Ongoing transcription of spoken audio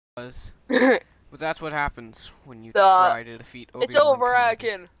But that's what happens when you The try to defeat It's Obi-Wan over, Kenobi.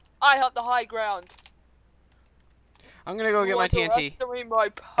 Anakin. I have the high ground. I'm gonna go You get my TNT. underestimate my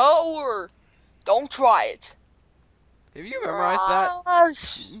power. Don't try it. Have you memorized that?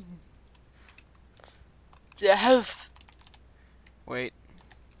 Yes. Death. Wait.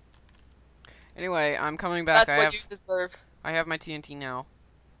 Anyway, I'm coming back. That's what you deserve. I have my TNT now.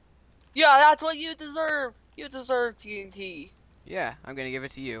 Yeah, that's what you deserve. You deserve TNT. Yeah, I'm gonna give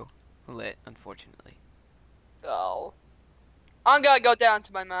it to you. Lit, unfortunately. Oh. I'm gonna go down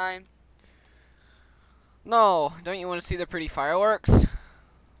to my mine. No, don't you want to see the pretty fireworks?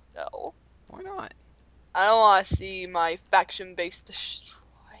 No. Why not? I don't want to see my faction base destroyed.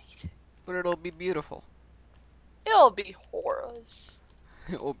 But it'll be beautiful. It'll be horrors.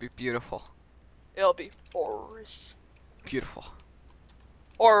 It will be beautiful. It'll be horrors. Beautiful.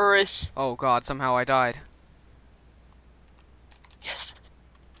 Horrors. Oh god, somehow I died. Yes.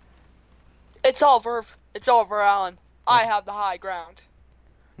 It's over. It's over, Alan. I have the high ground.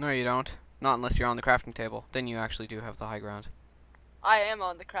 No, you don't. Not unless you're on the crafting table. Then you actually do have the high ground. I am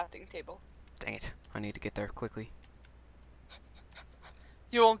on the crafting table. Dang it. I need to get there quickly.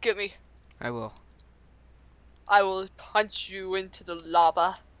 You won't get me. I will. I will punch you into the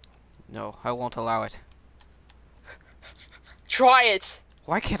lava. No, I won't allow it. Try it.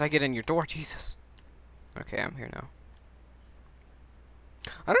 Why can't I get in your door? Jesus. Okay, I'm here now.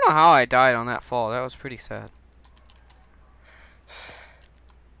 I don't know how I died on that fall. That was pretty sad.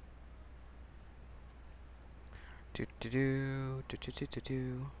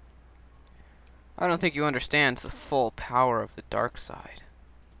 I don't think you understand the full power of the dark side.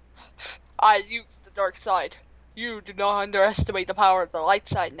 I use the dark side. You do not underestimate the power of the light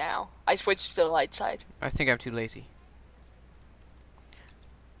side now. I switched to the light side. I think I'm too lazy.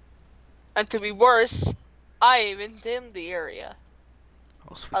 And to be worse, I even dimmed the area.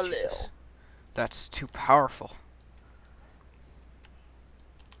 Oh, sweet A Jesus. little. That's too powerful.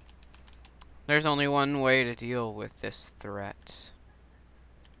 There's only one way to deal with this threat.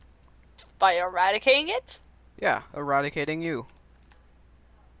 By eradicating it? Yeah, eradicating you.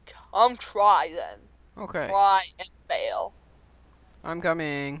 Try then. Okay. Try and fail. I'm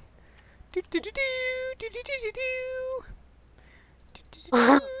coming.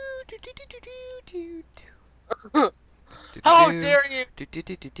 How dare you!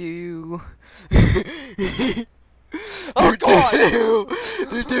 Oh God!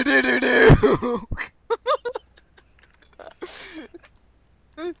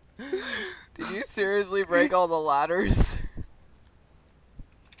 Did you seriously break all the ladders?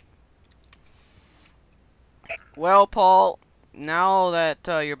 Well, Paul, now that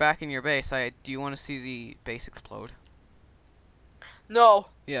you're back in your base, do you want to see the base explode? No.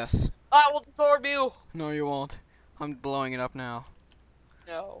 Yes. I will disarm you. No, you won't. I'm blowing it up now.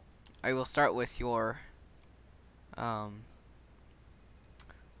 No. I will start with your, I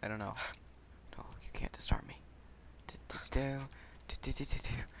don't know. No, you can't disarm me.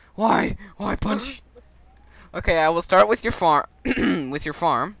 Why? Why punch? Okay, I will start with your farm. With your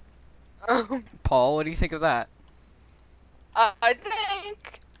farm. Paul, what do you think of that? I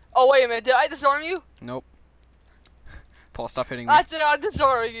think. Oh wait a minute! Did I disarm you? Nope. Paul, stop hitting me. That's it. I'm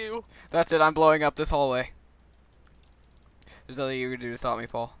disarming you. That's it. I'm blowing up this hallway. There's nothing you can do to stop me,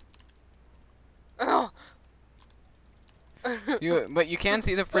 Paul. But you can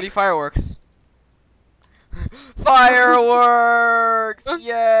see the pretty fireworks. Fireworks!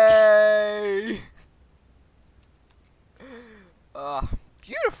 Yay!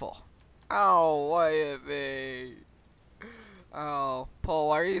 Beautiful. Oh, why at me? Oh, Paul,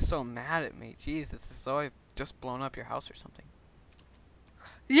 why are you so mad at me? Jeez, this is so I've just blown up your house or something.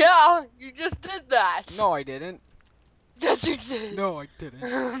 Yeah, you just did that. No, I didn't. Yes, you did. No, I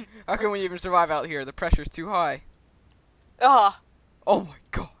didn't. How can we even survive out here? The pressure's too high. Ah. Oh my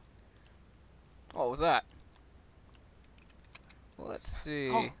god. What was that? Well, let's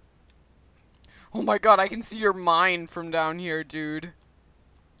see. Oh my god, I can see your mine from down here, dude. It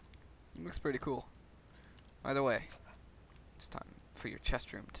looks pretty cool. By the way, it's time for your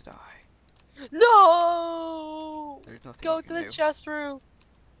chest room to die. No. There's nothing Go you to can the do. chest room.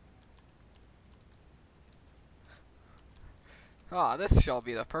 Ah, this shall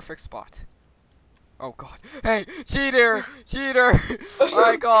be the perfect spot. Oh god. Hey, cheater! Cheater!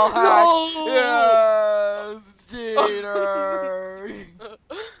 I call hacks! No. Yes! Cheater!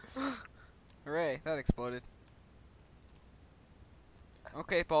 Hooray, that exploded.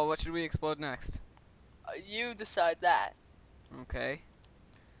 Okay, Paul, what should we explode next? You decide that. Okay.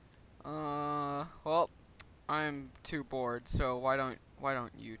 Well, I'm too bored, so why don't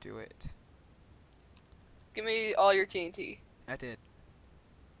you do it? Give me all your TNT. I did.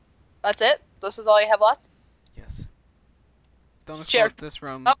 That's it? This is all you have left? Yes. Don't Share. explode this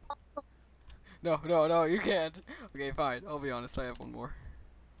room. Oh. No, no, no, you can't. Okay, fine. I'll be honest. I have one more.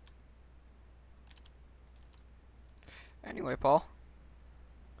 Anyway, Paul.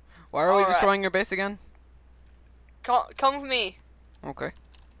 Why are we Alright. destroying your base again? Come with me. Okay.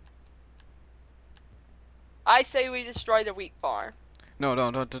 I say we destroy the wheat farm. No,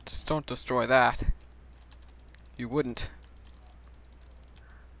 just don't destroy that. You wouldn't.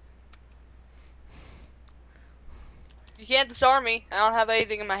 You can't disarm me. I don't have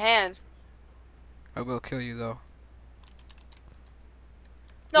anything in my hand. I will kill you though.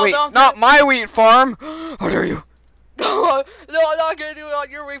 No, Wait, don't. not my wheat farm! How dare you? No, no, I'm not gonna do it on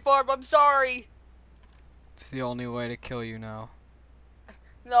your wheat farm. I'm sorry. It's the only way to kill you now.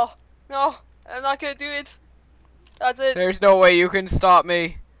 No, no, I'm not gonna do it. That's it. There's no way you can stop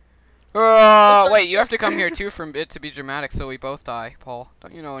me. Wait, you have to come here too for it to be dramatic so we both die, Paul.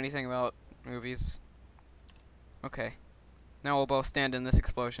 Don't you know anything about movies? Okay. Now we'll both stand in this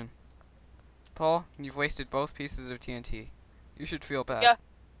explosion. Paul, you've wasted both pieces of TNT. You should feel bad. Yeah.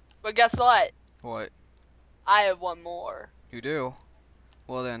 But guess what? What? I have one more. You do?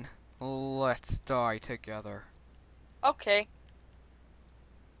 Well then, let's die together. Okay.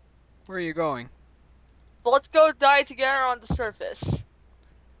 Where are you going? Let's go die together on the surface.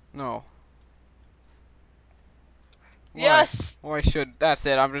 No. Why? Yes. Why should... That's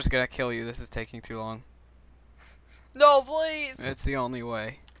it, I'm just gonna kill you. This is taking too long. No, please. It's the only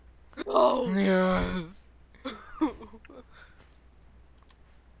way. No. Yes.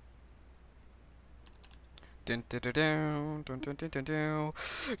 Dun, dun, dun, dun, dun, dun, dun, dun, dun.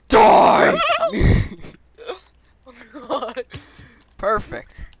 Die! Oh God.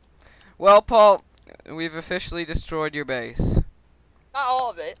 Perfect. Well, Paul, we've officially destroyed your base. Not all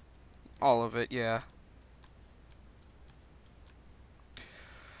of it. All of it, yeah.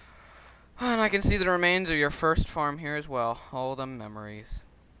 And I can see the remains of your first farm here as well. All the memories.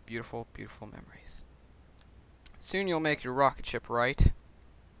 Beautiful, beautiful memories. Soon you'll make your rocket ship, right?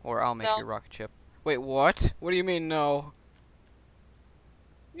 Or I'll make No. your rocket ship. Wait, what? What do you mean, no?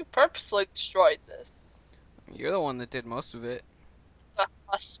 You purposely destroyed this. You're the one that did most of it. The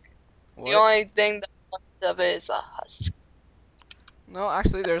husk. What? The only thing that's left of it is a husk. No,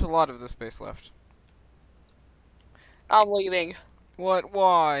 actually, there's a lot of this base left. I'm leaving. What?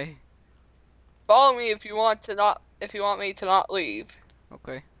 Why? Follow me if you want to not. If you want me to not leave.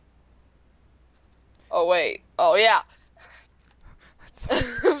 Okay. Oh wait. Oh yeah.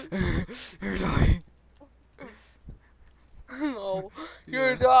 You're dying. No,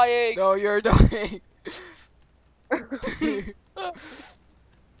 you're Yes. dying. No, you're dying.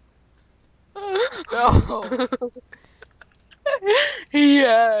 No.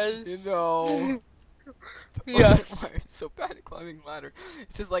 Yes. No. Yes. Why are you so bad at climbing ladder?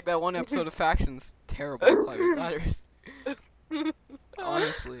 It's just like that one episode of Factions. Terrible at climbing ladders.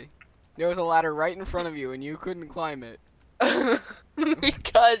 Honestly. There was a ladder right in front of you and you couldn't climb it.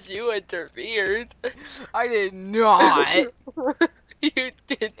 Because you interfered. I did not. You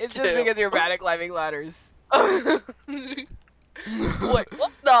did. It's too. just because you're bad at climbing ladders. Wait, what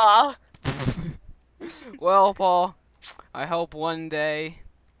the? Well, Paul, I hope one day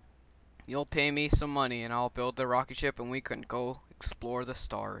you'll pay me some money and I'll build the rocket ship and we can go explore the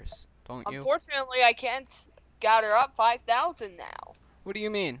stars. Don't you? Unfortunately, I can't gather up 5,000 now. What do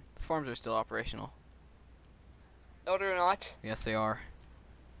you mean? The farms are still operational. No, they're not. Yes, they are.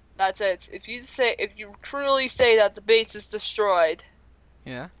 That's it. If you truly say that the base is destroyed,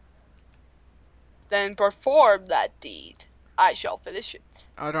 Yeah? then perform that deed. I shall finish it.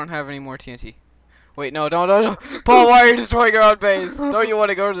 I don't have any more TNT. Wait, no, don't. Paul, why are you destroying your own base? Don't you want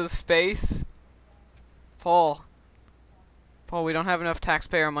to go to the space? Paul. Paul, we don't have enough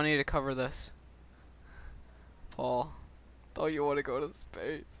taxpayer money to cover this. Paul. Don't you want to go to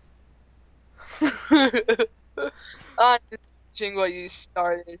space? I'm just finishing what you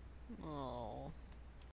started. Aw.